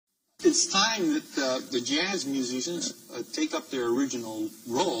it's time that the jazz musicians take up their original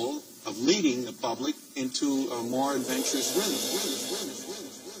role of leading the public into a more adventurous rhythm.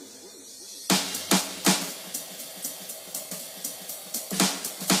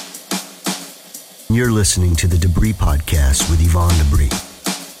 You're listening to the Debris Podcast with Yvonne Debris.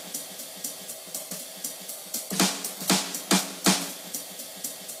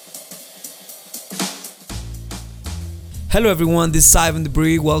 Hello everyone, this is Ivan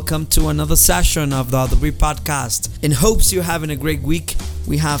Debris. Welcome to another session of the Debris Podcast. In hopes you're having a great week.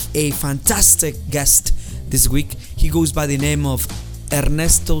 We have a fantastic guest this week. He goes by the name of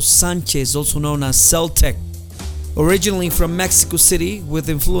Ernesto Sanchez, also known as Celtic. Originally from Mexico City with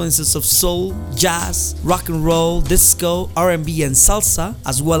influences of soul, jazz, rock and roll, disco, R&B and salsa,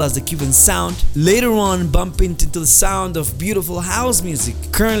 as well as the Cuban sound. Later on bumping into the sound of beautiful house music.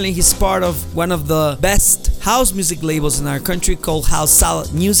 Currently he's part of one of the best house music labels in our country called House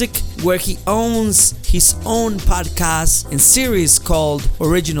Salad Music, where he owns his own podcast and series called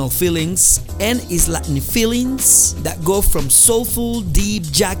Original Feelings and is Latin Feelings that go from soulful, deep,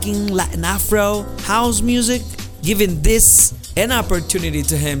 jacking, Latin Afro, house music, giving this an opportunity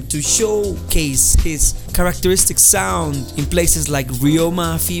to him to showcase his characteristic sound in places like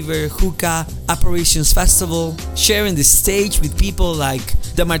Rioma, Fever, Hookah, Apparitions Festival, sharing the stage with people like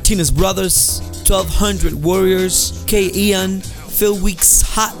the Martinez Brothers, 1200 Warriors, K. Ian, Phil Weeks,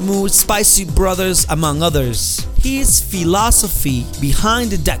 Hot Mood, Spicy Brothers, among others. His philosophy behind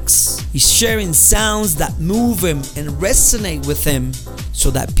the decks is sharing sounds that move him and resonate with him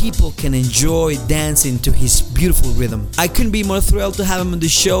so that people can enjoy dancing to his beautiful rhythm. I couldn't be more thrilled to have him on the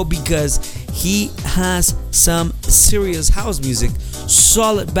show because he has some serious house music,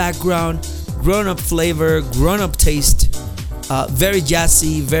 solid background, grown-up flavor, grown-up taste, very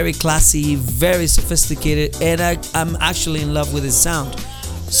jazzy, very classy, very sophisticated, and I'm actually in love with his sound.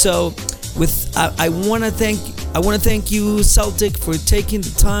 So I want to thank you, Celtic, for taking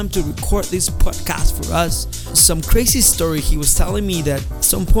the time to record this podcast for us. Some crazy story. He was telling me that at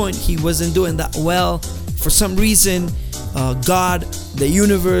some point he wasn't doing that well. For some reason, God, the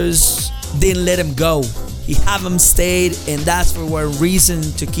universe, didn't let him go. He haven't stayed, and that's for one reason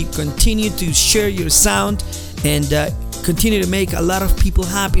to continue to share your sound and continue to make a lot of people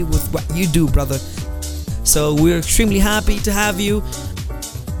happy with what you do, brother. So we're extremely happy to have you.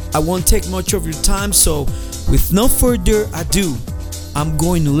 I won't take much of your time, so with no further ado, I'm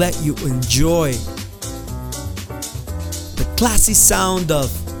going to let you enjoy the classy sound of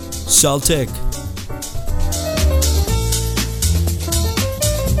Celtic.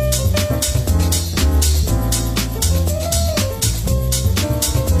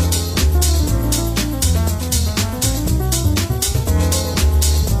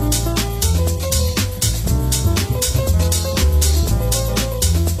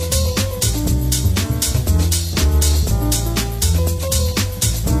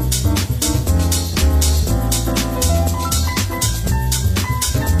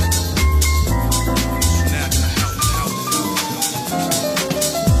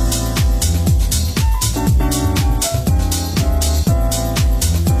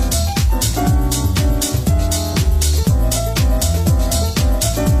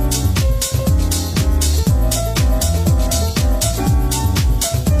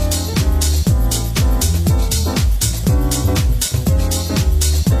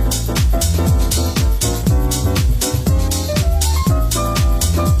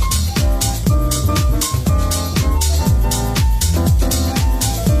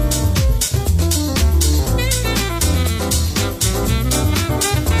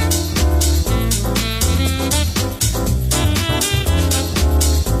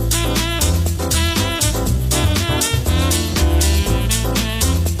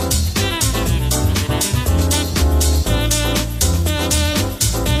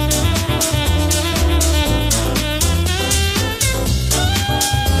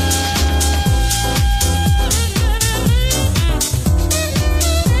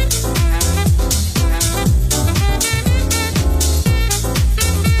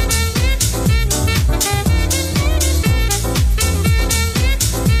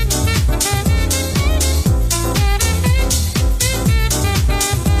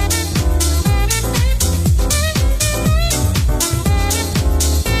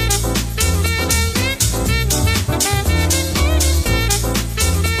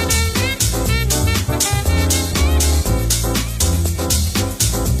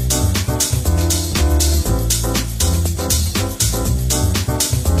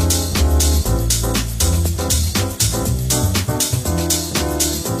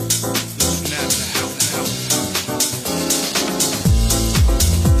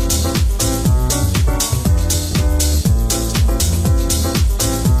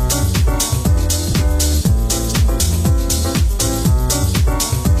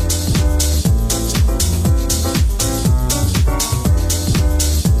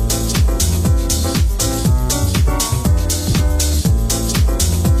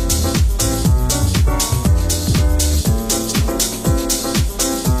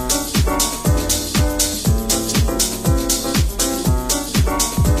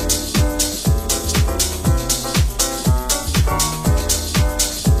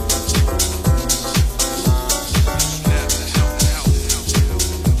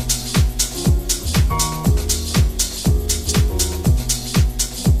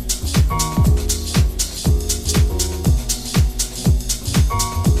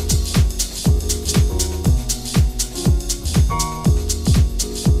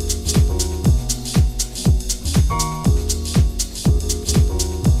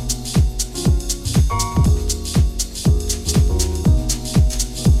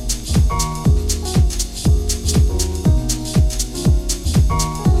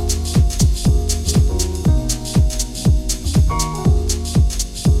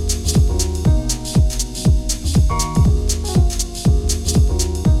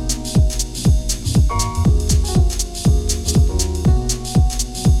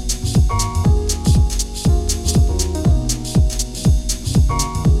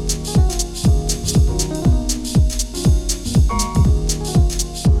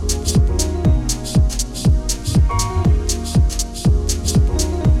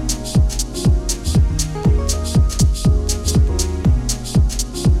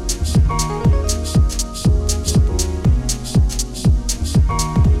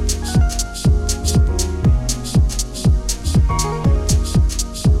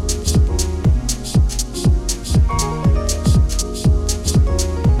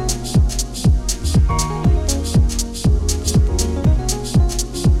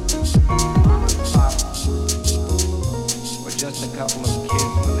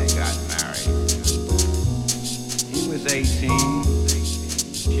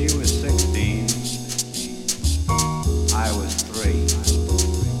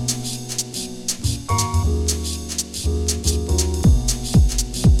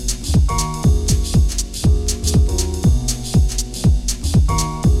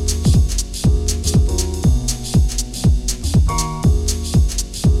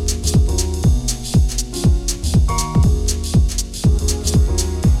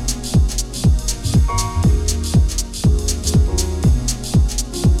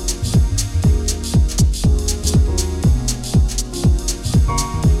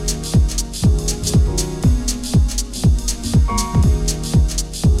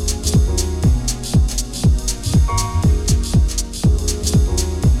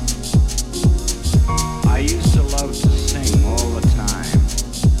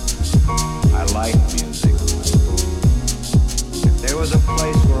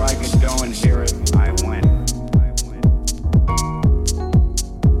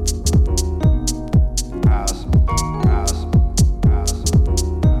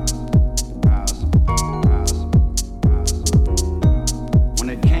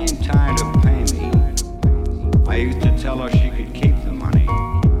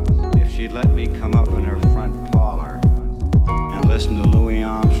 come up in her front parlor and listen to Louis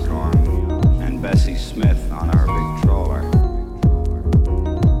Armstrong and Bessie Smith on our big trawler.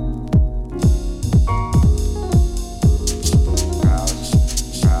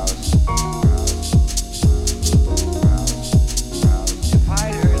 If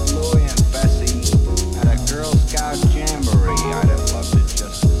I'd heard Louis and Bessie at a Girl Scout jamboree, I'd have loved it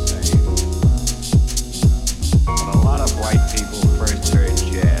just the same. But a lot of white people first heard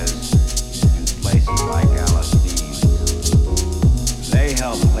jazz in places like Alice They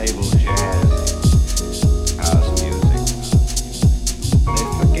helped label jazz house music. They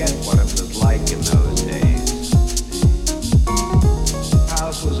forget what it was like in those days.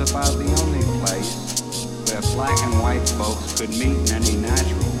 House was about the only place where black and white folks could meet in any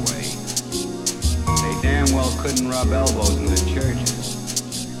natural way. They damn well couldn't rub elbows in the churches.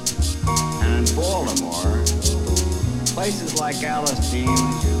 And in Baltimore, places like Alice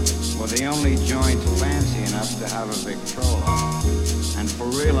Dean's were the only joints fancy enough to have a Victrola and for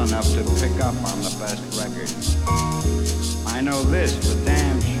real enough to pick up on the best records. I know this for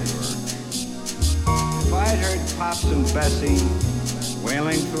damn sure. If I'd heard Pops and Bessie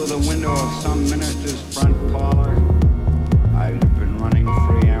wailing through the window of some minister's front parlor, I'd have been running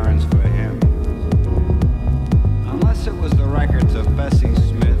free errands for him. Unless it was the records of Bessie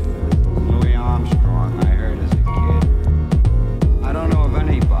Smith, Louis Armstrong I heard as a kid. I don't know of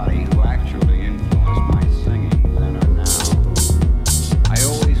anybody who actually influenced my singing then or now. I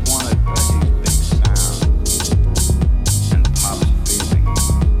always wanted Bessie's big sound and Pop's feeling.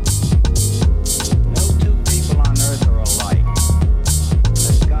 No two people on earth are alike.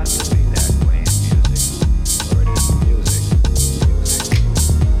 There's got to be that way in music, or it isn't music.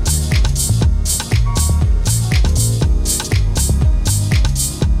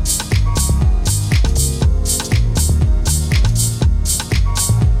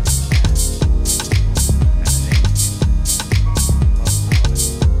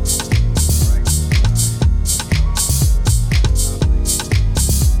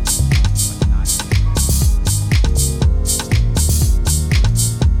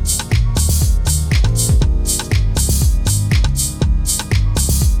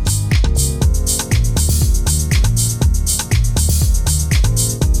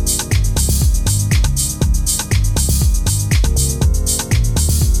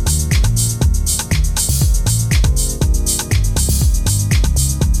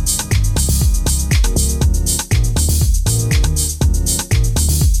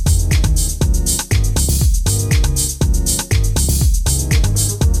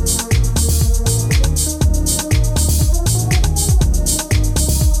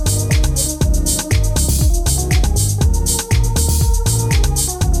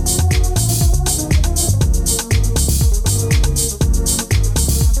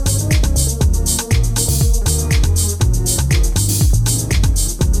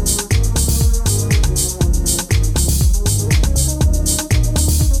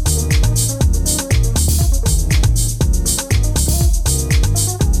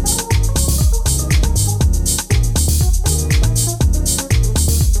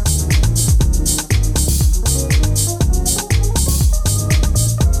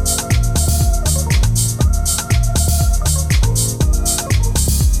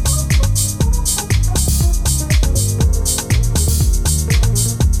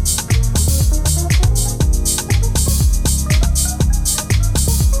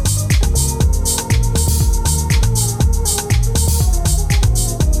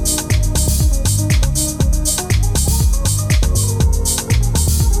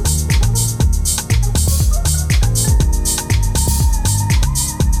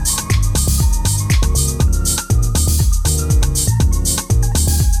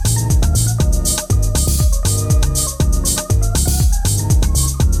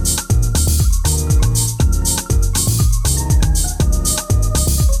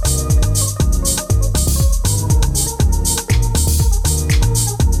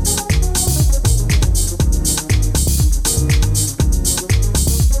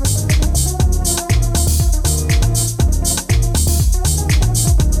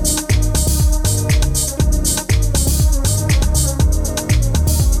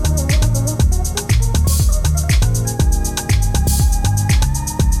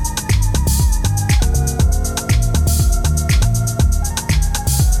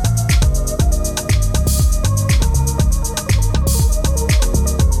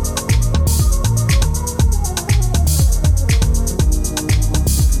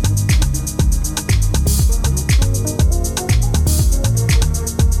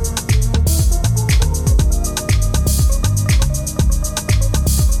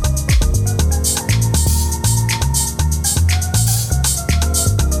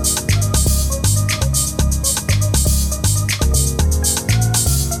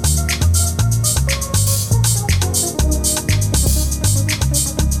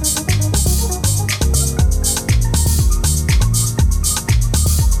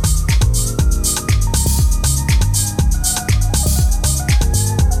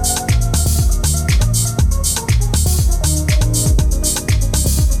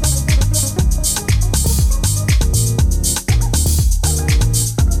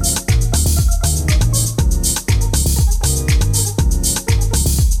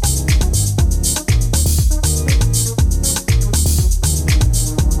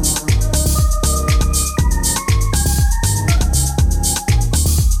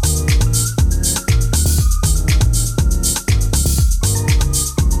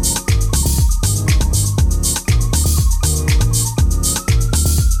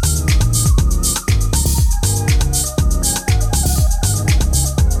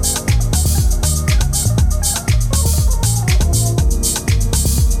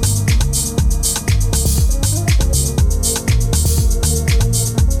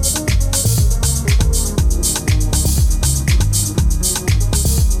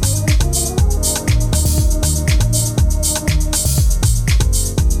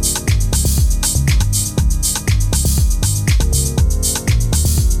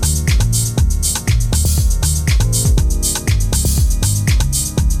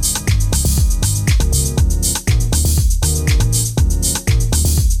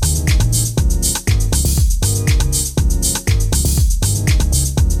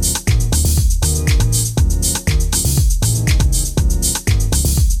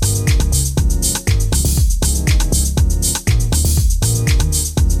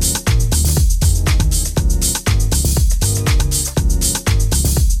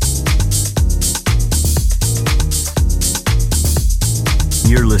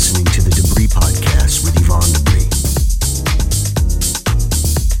 listening to the Debris Podcast with Yvonne Debris.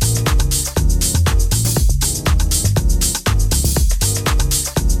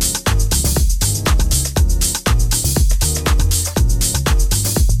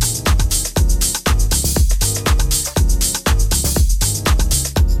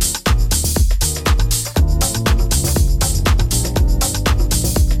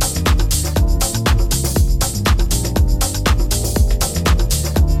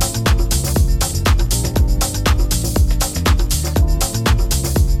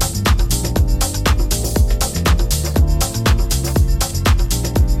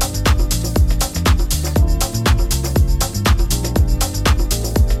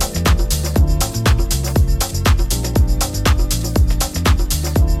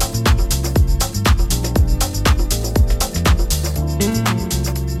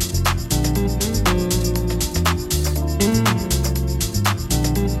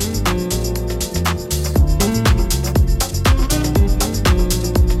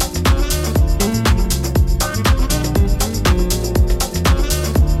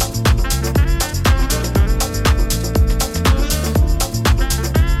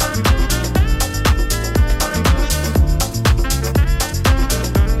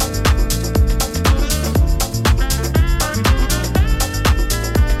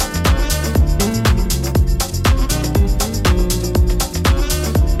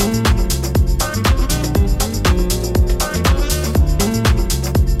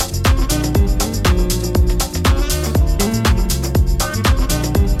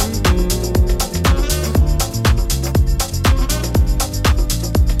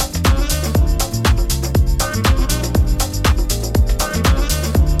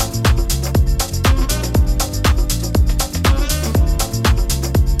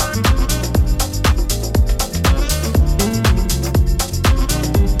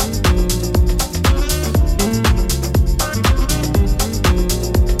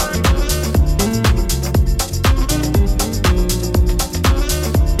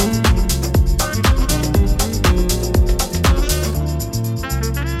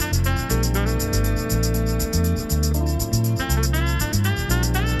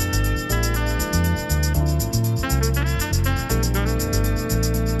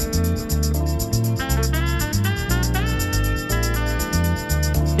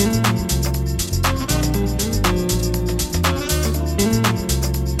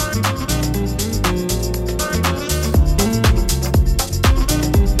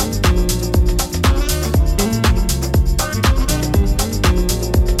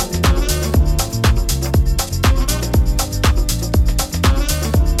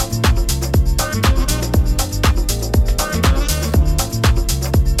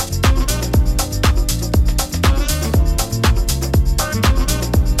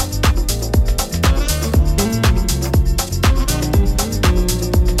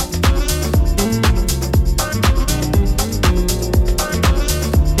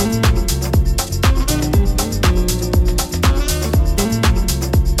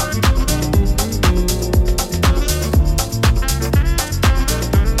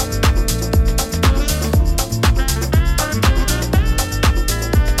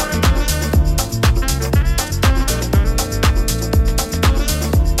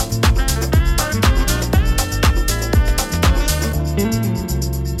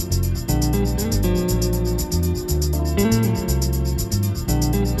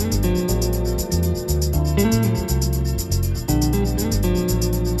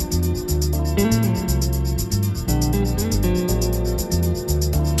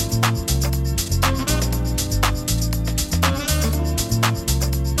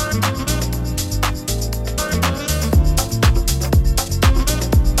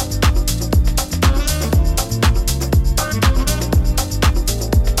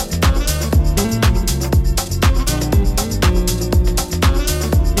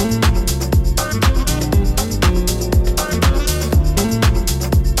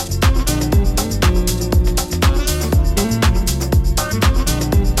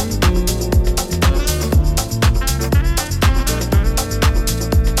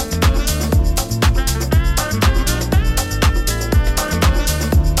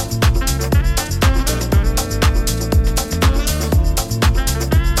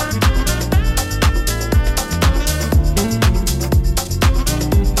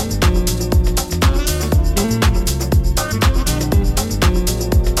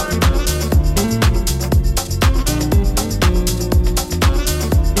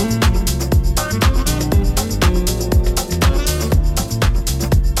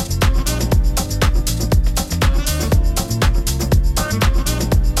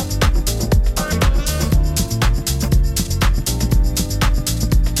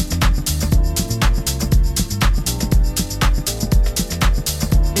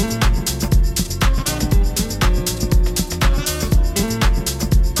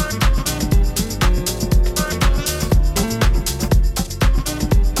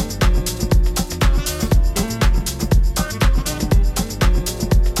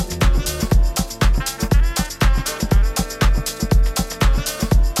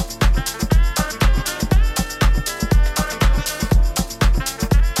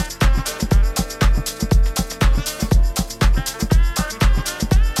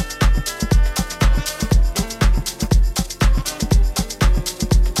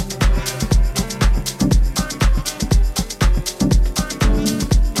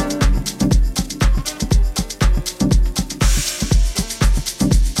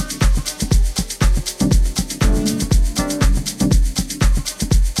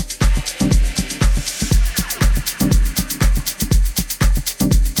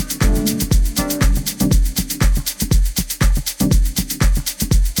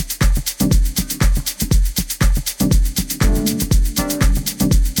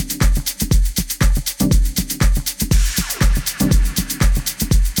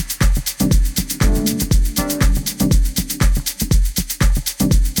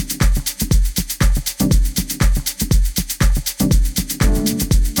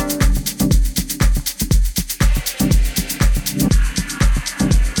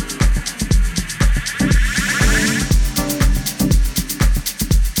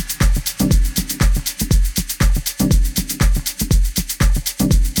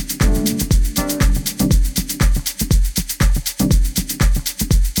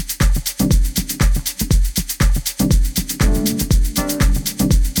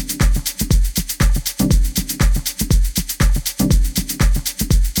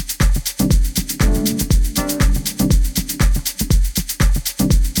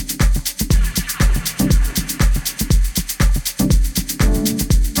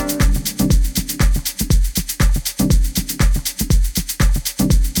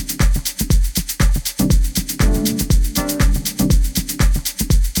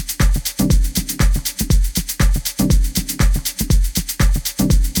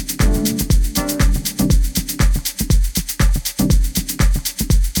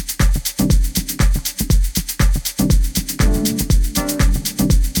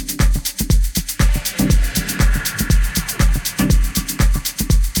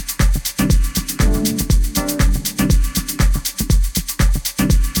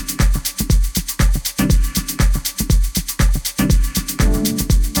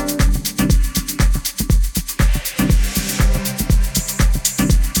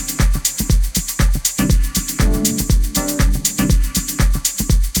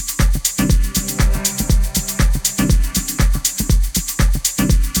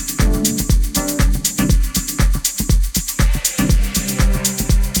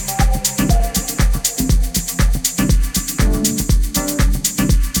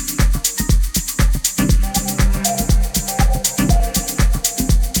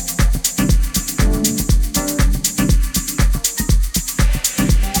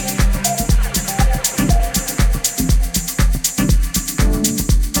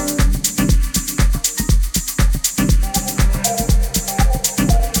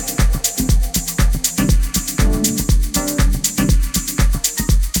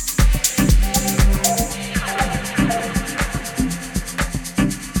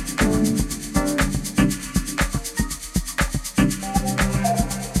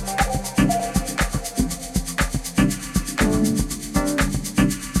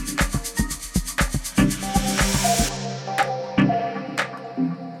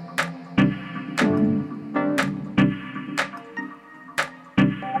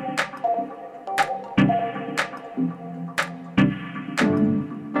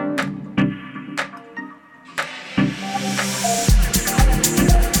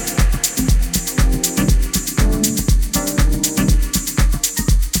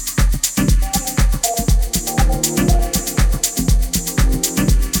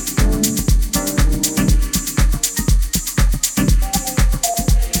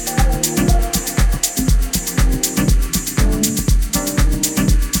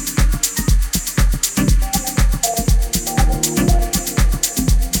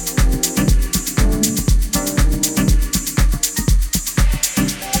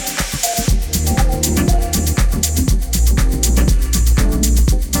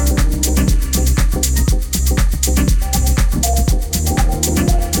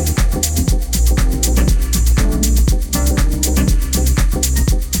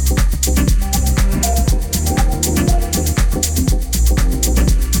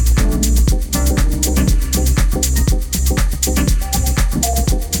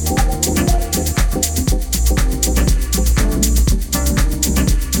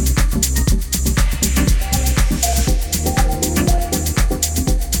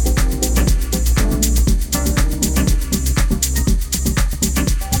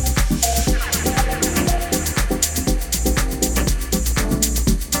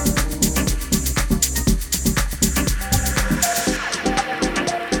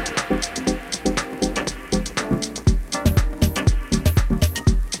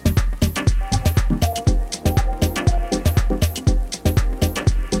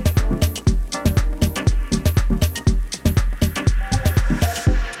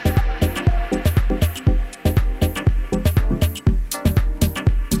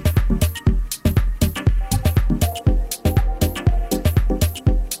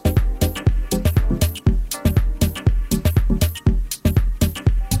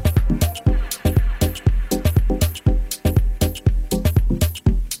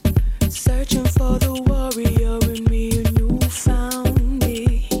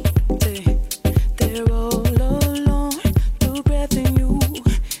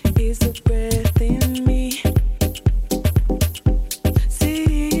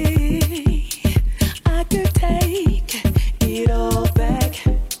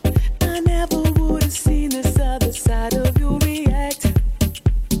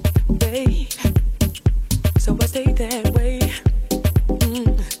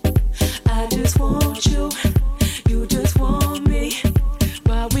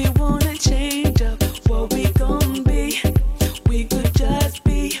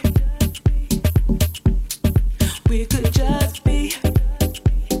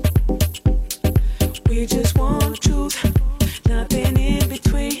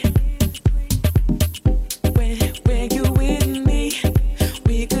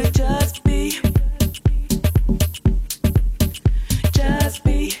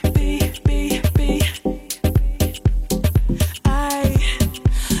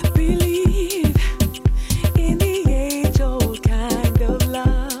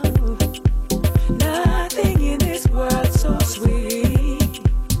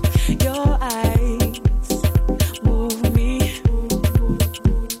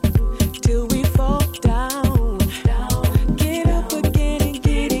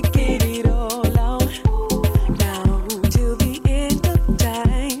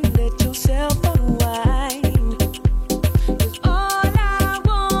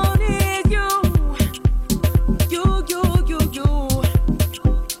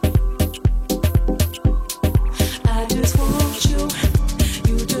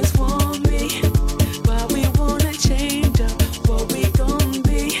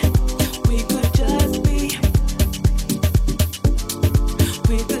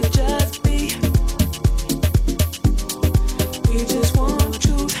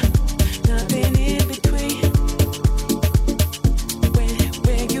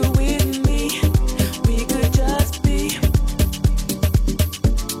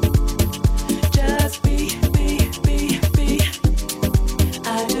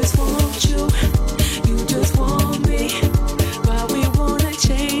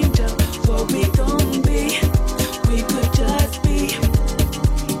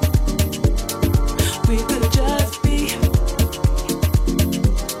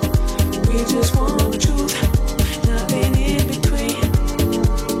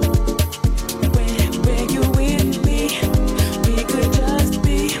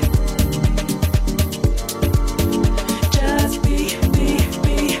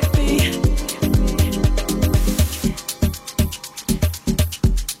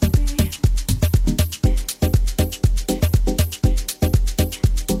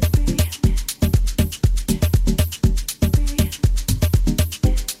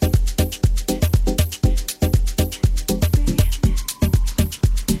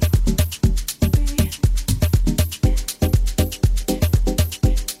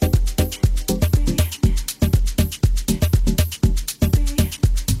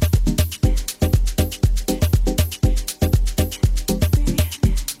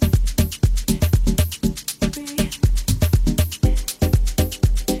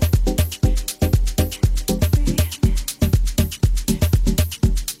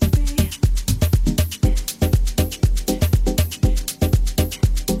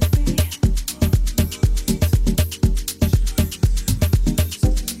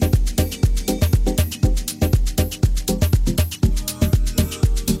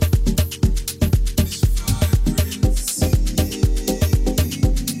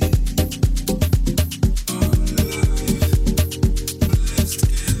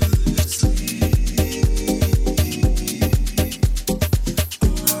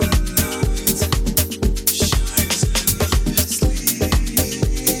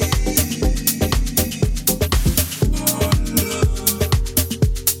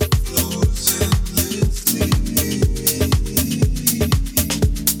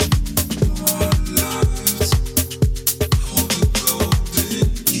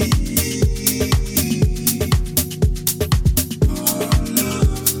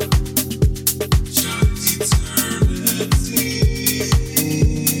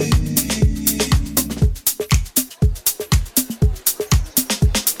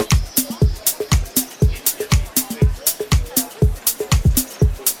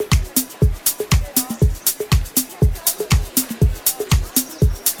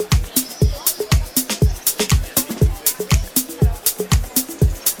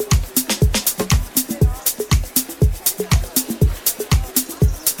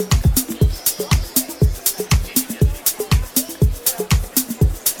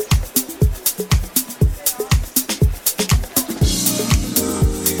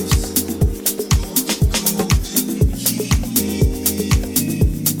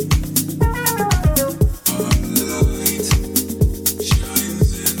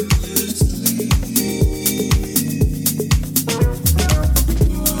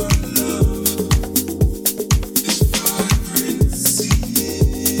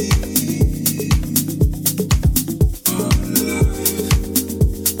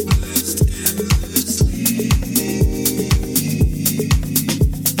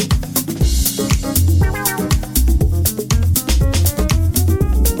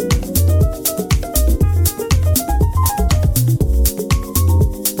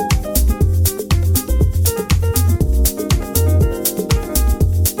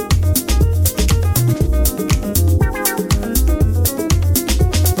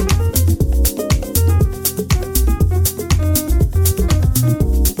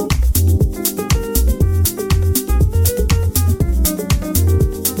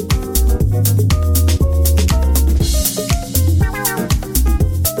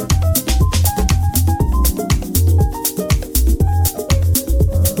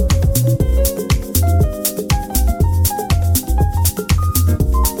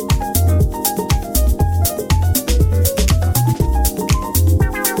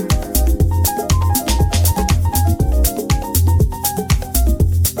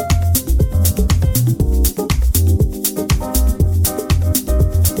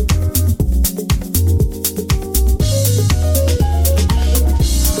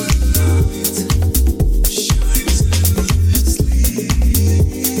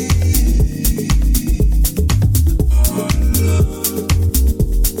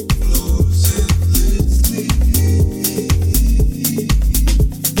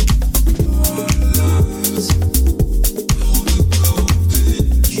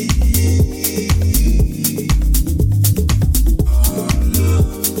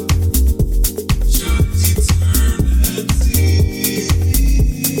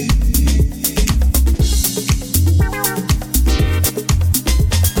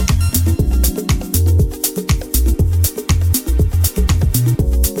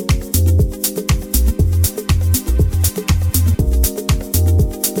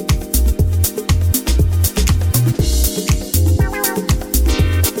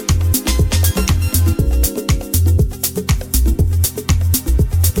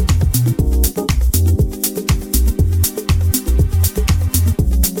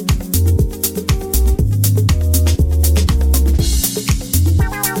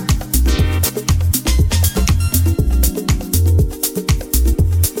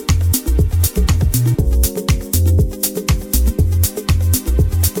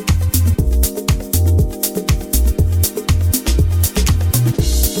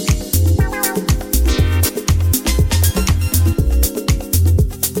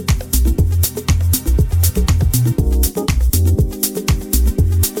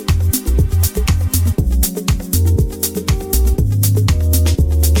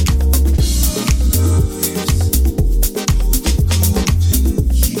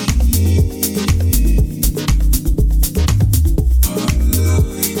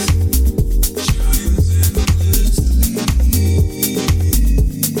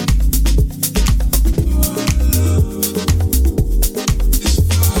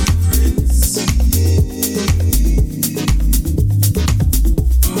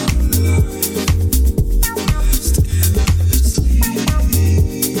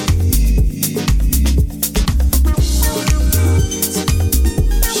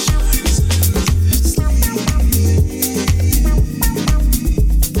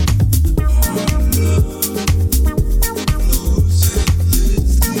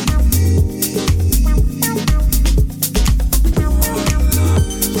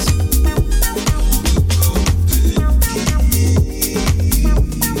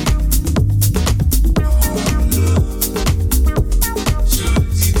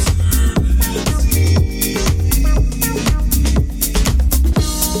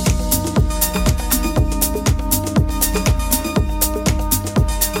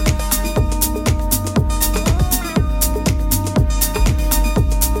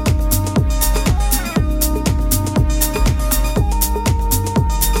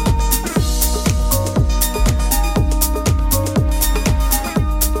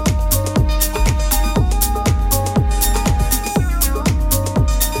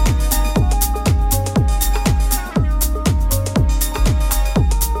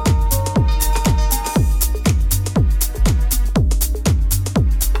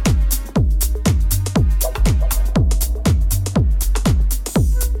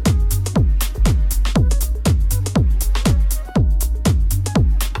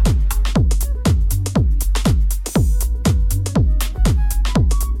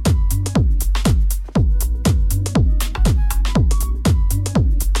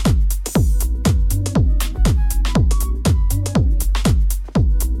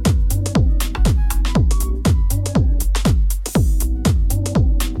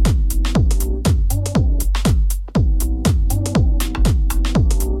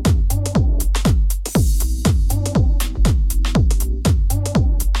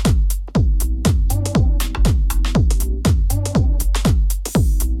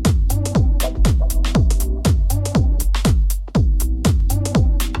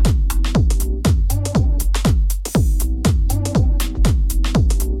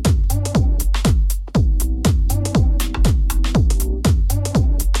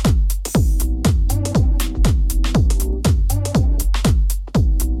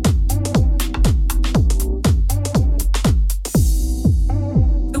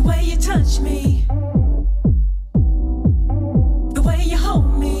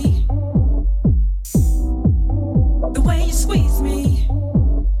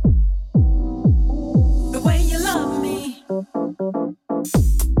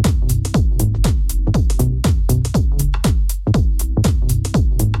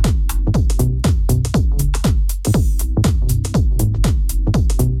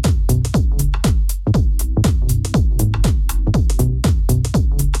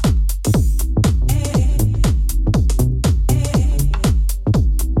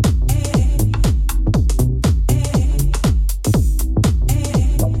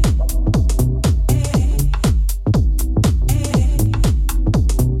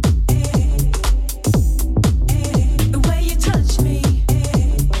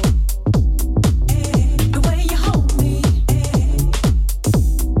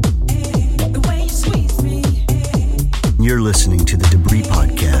 You're listening to the Debris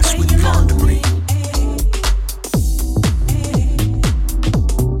Podcast with Yvonne Debris.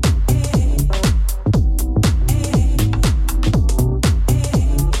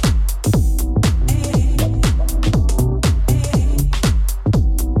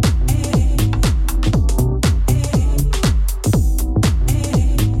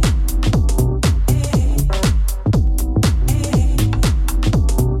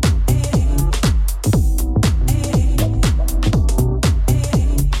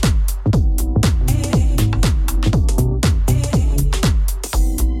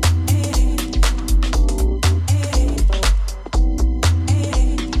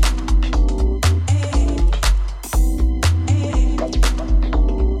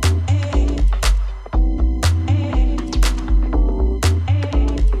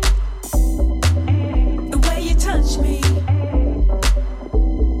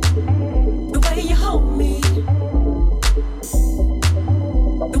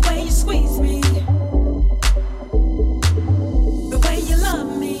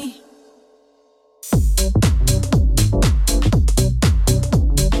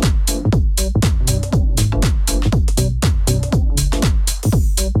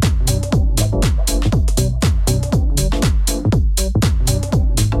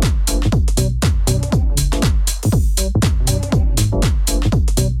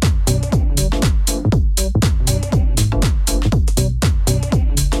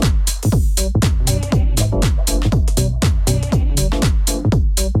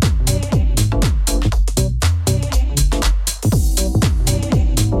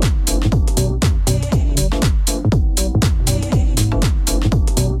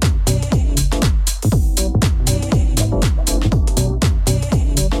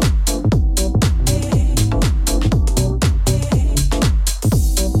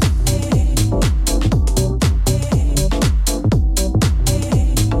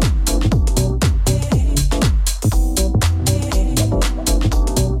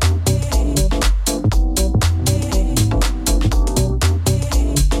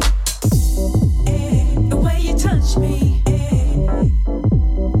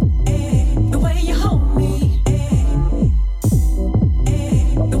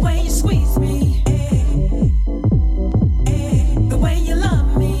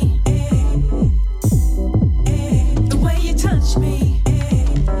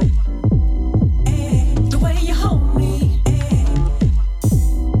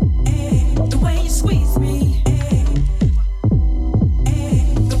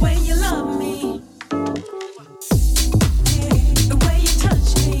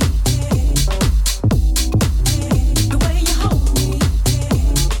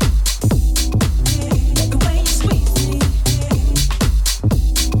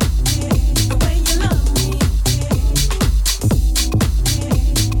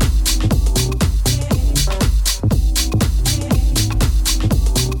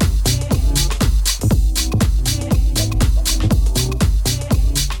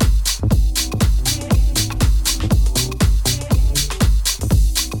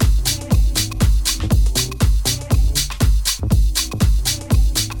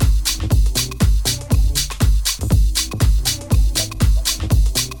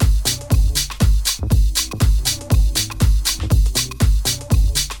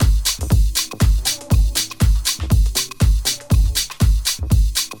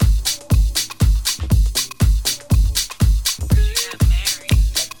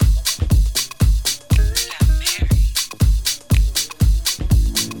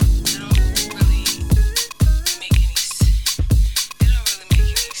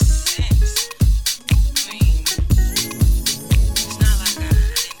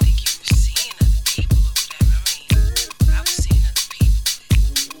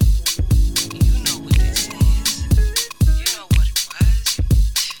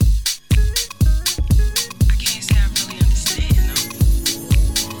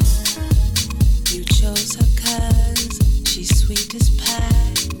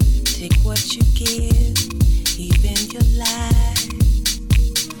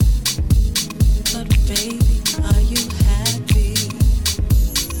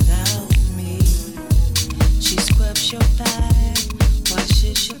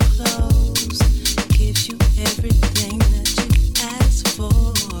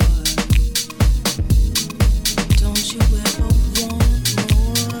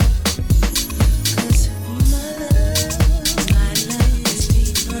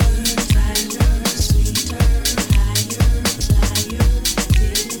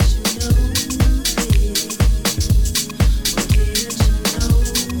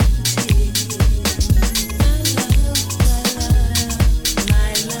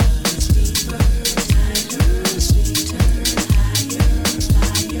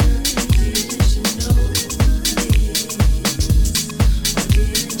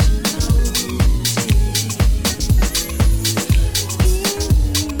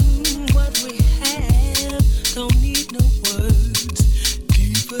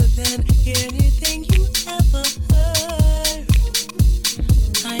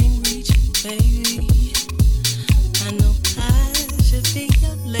 baby. I know I should be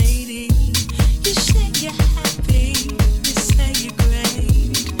your lady. You say you're happy, you say you're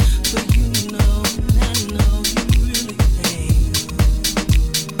great, but you know, and I know you really ain't.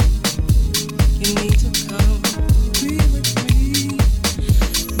 You need to come be with me.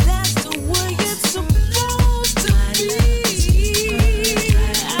 That's the way it's supposed to be.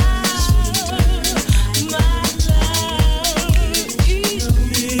 My love is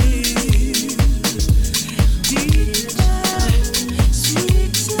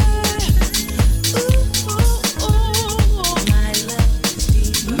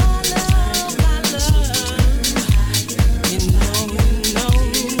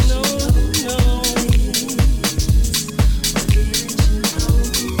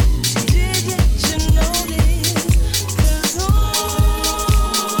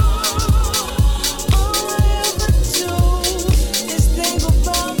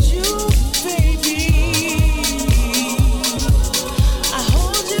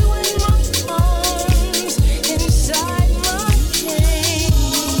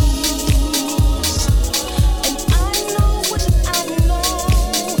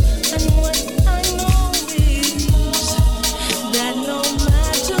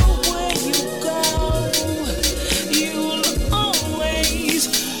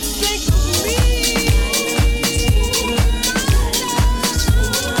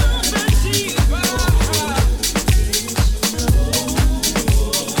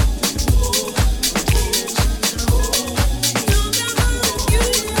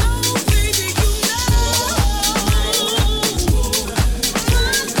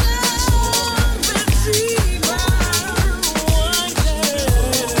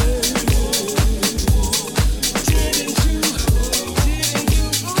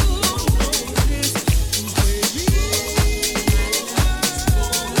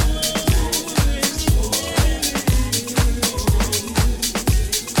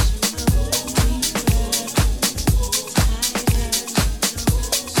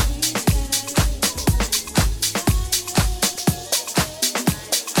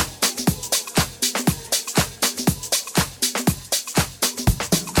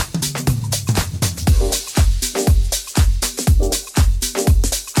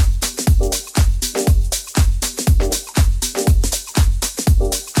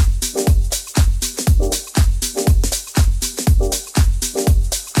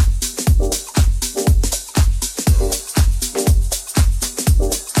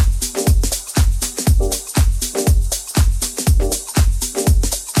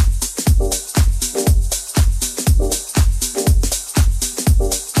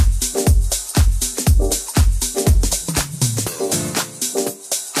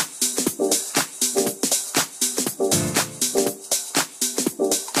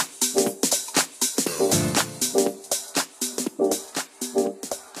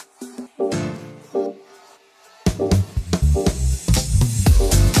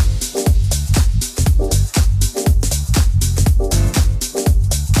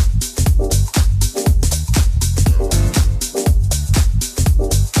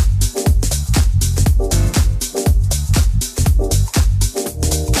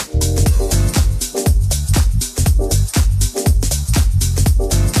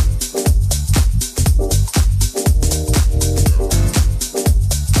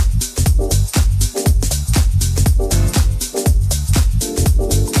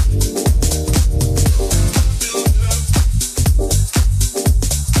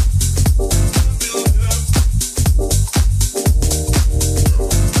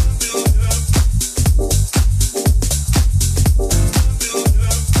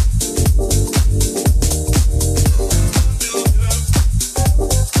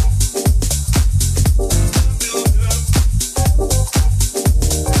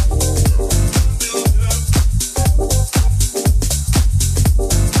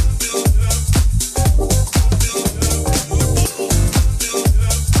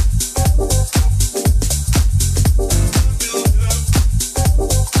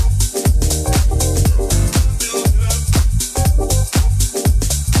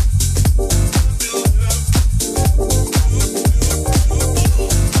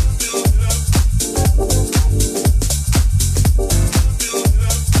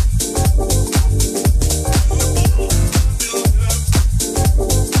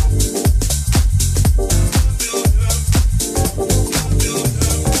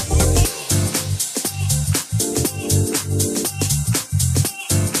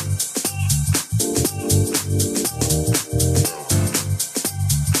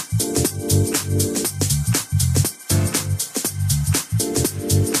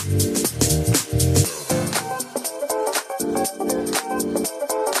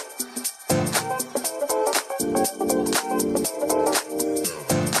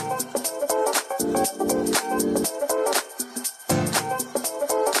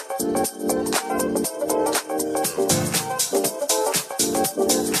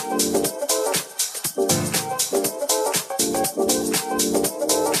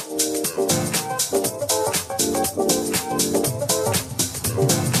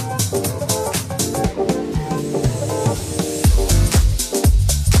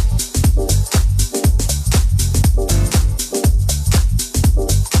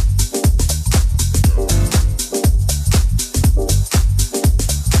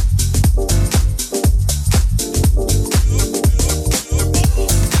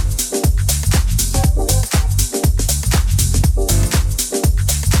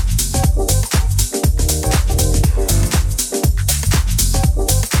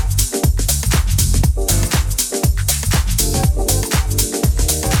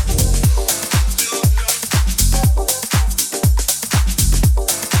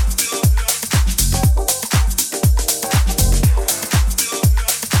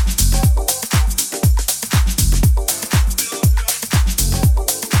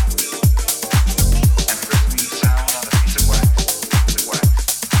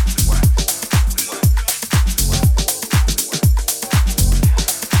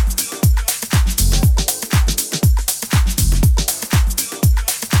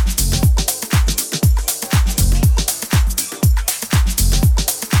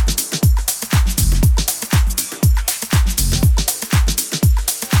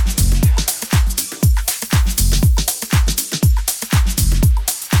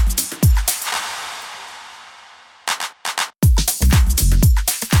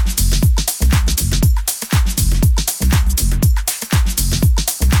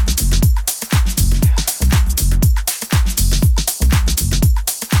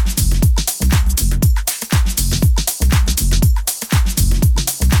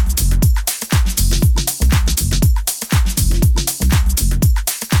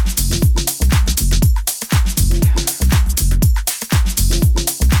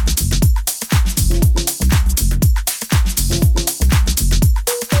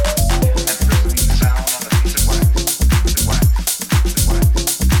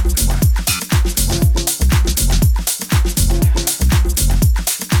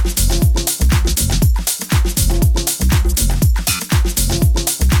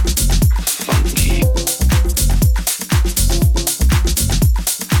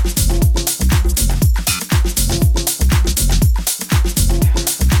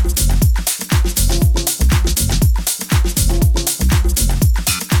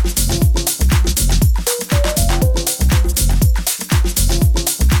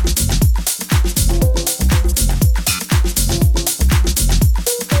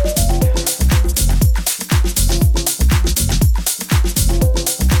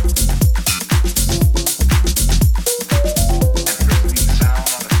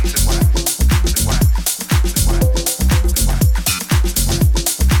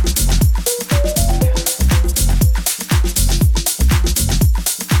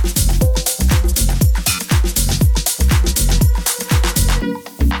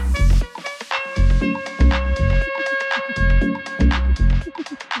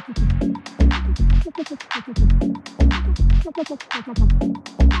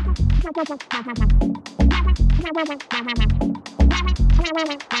Such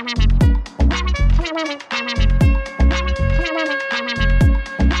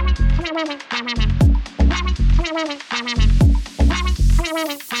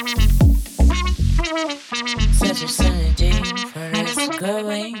a sunny day for us to go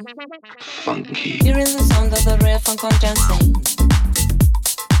away. Funky. Hearing the sound of the rare funk on dancing.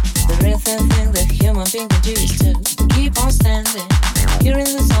 The rhythm thing that human being can do is to keep on standing. Hearing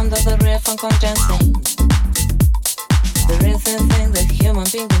the sound of the rare funk on dancing. The rhythm thing that human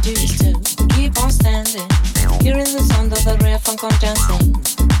being can do is to keep on standing. Hearing the sound of the rare funk on dancing.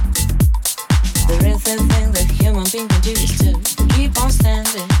 The rhythm thing that human being can do is to keep on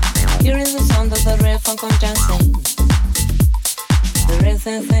standing. Hearing the sound of the rare funk on dancing. The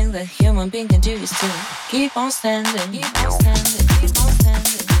rhythm thing that human being can do is to keep on standing. Keep on standing. Keep on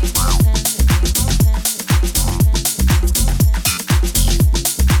standing. Keep on standing.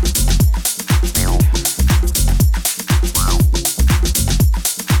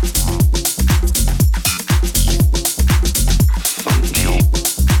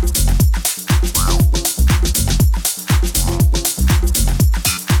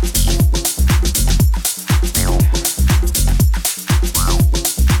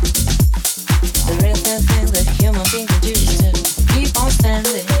 Keep on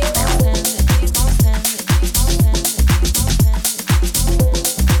standing.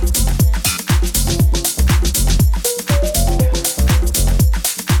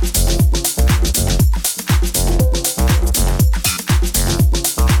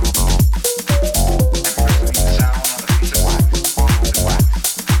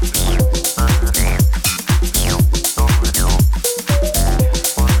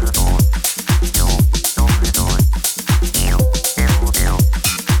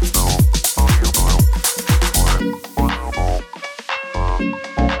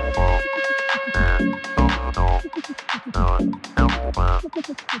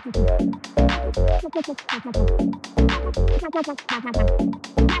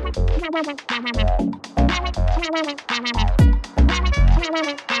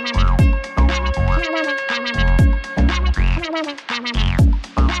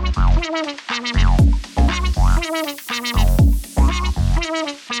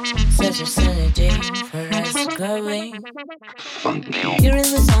 Such a sunny day for us to go away. Hearing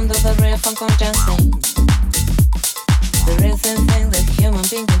the sound of the rare funk on dancing. The rhythm thing that human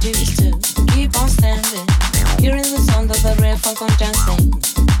being can do is to keep on standing. Hearing the sound of the rare funk on dancing.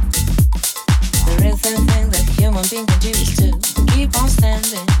 The rhythm thing that human being can do is to keep on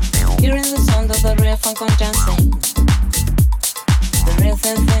standing. Hearing the sound of the rare funk on dancing. The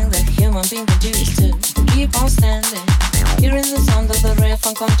rhythm thing that human being can do is to keep on standing. Hearing the sound of the rare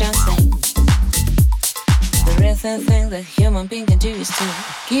funk on dancing. The rhythm thing that human being can do is to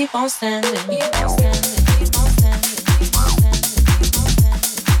keep on standing. Keep on standing. Keep on standing. Keep on standing. Keep on standing.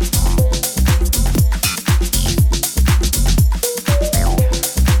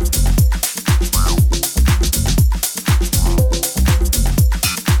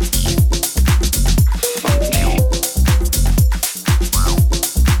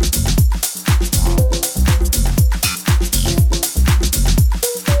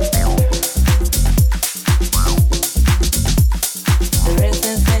 The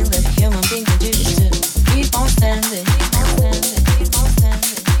rhythm thing that human being can do is to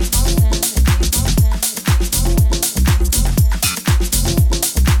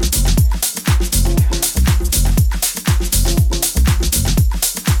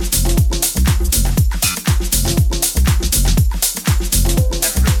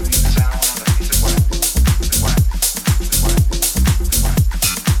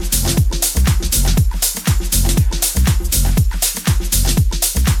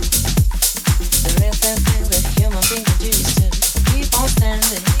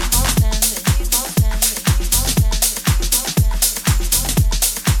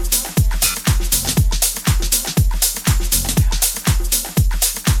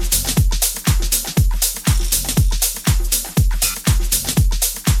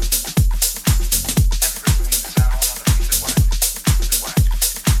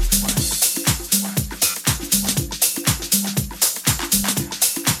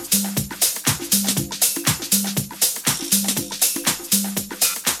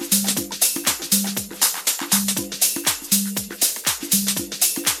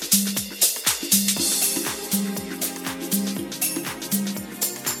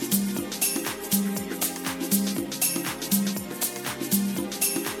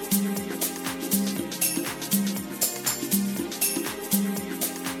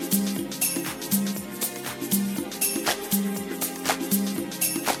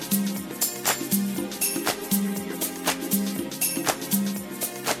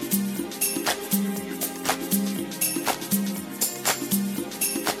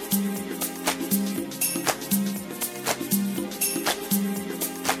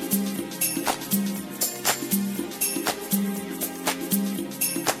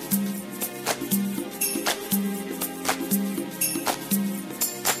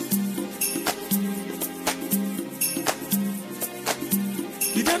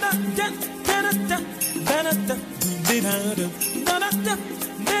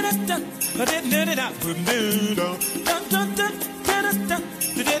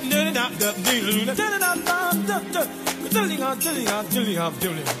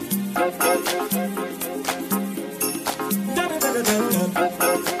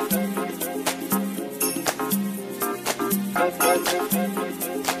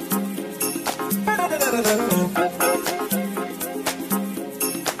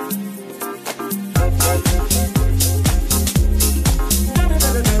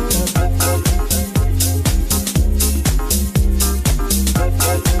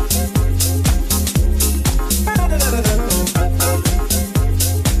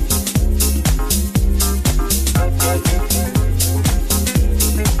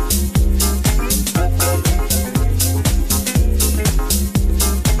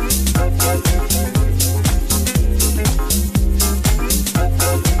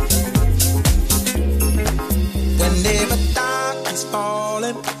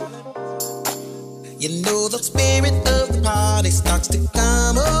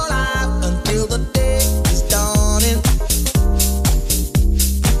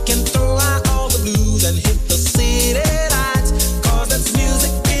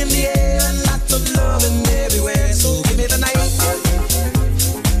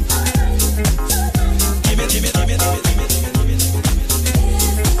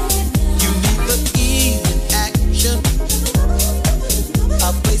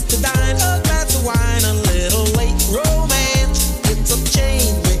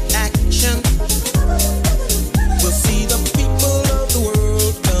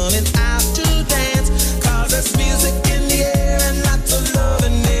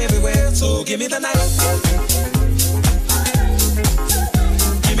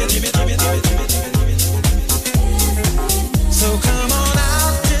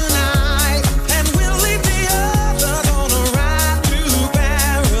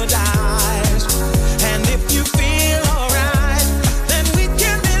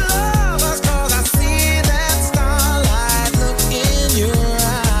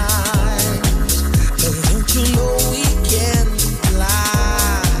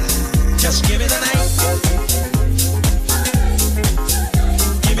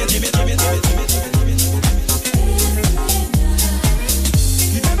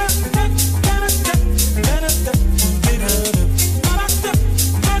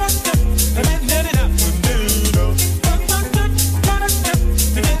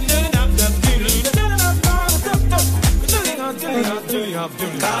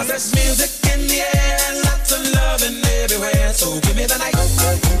 'Cause there's music in the air and lots of loving everywhere. So give me the night.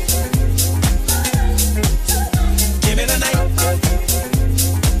 Give me the night.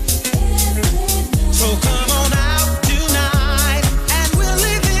 So come on out tonight and we'll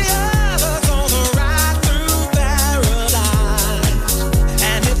leave the others on the ride through paradise.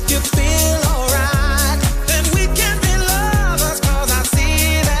 And if you feel alright, then we can be lovers. 'Cause I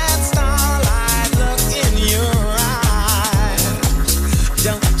see that starlight look in your eyes.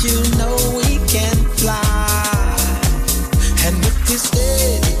 Don't you know we can fly? And if we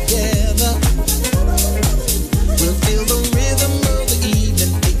stay together, we'll feel the rhythm of the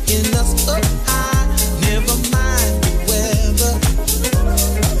evening picking us up high. Never mind the weather.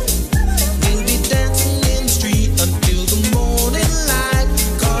 We'll be dancing in the street until the morning light.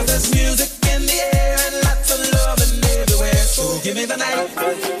 'Cause there's music in the air and lots of loving everywhere. So give me the night.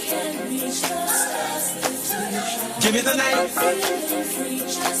 Give me the night.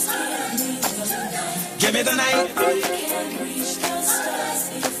 Give me the night.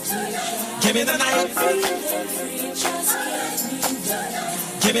 Give me the night.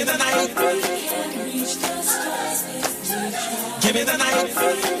 Give me the night. Give me the night.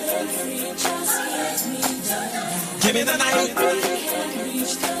 Give me the night.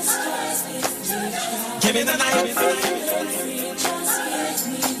 Give me the night.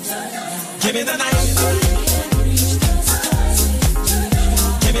 Give me the night.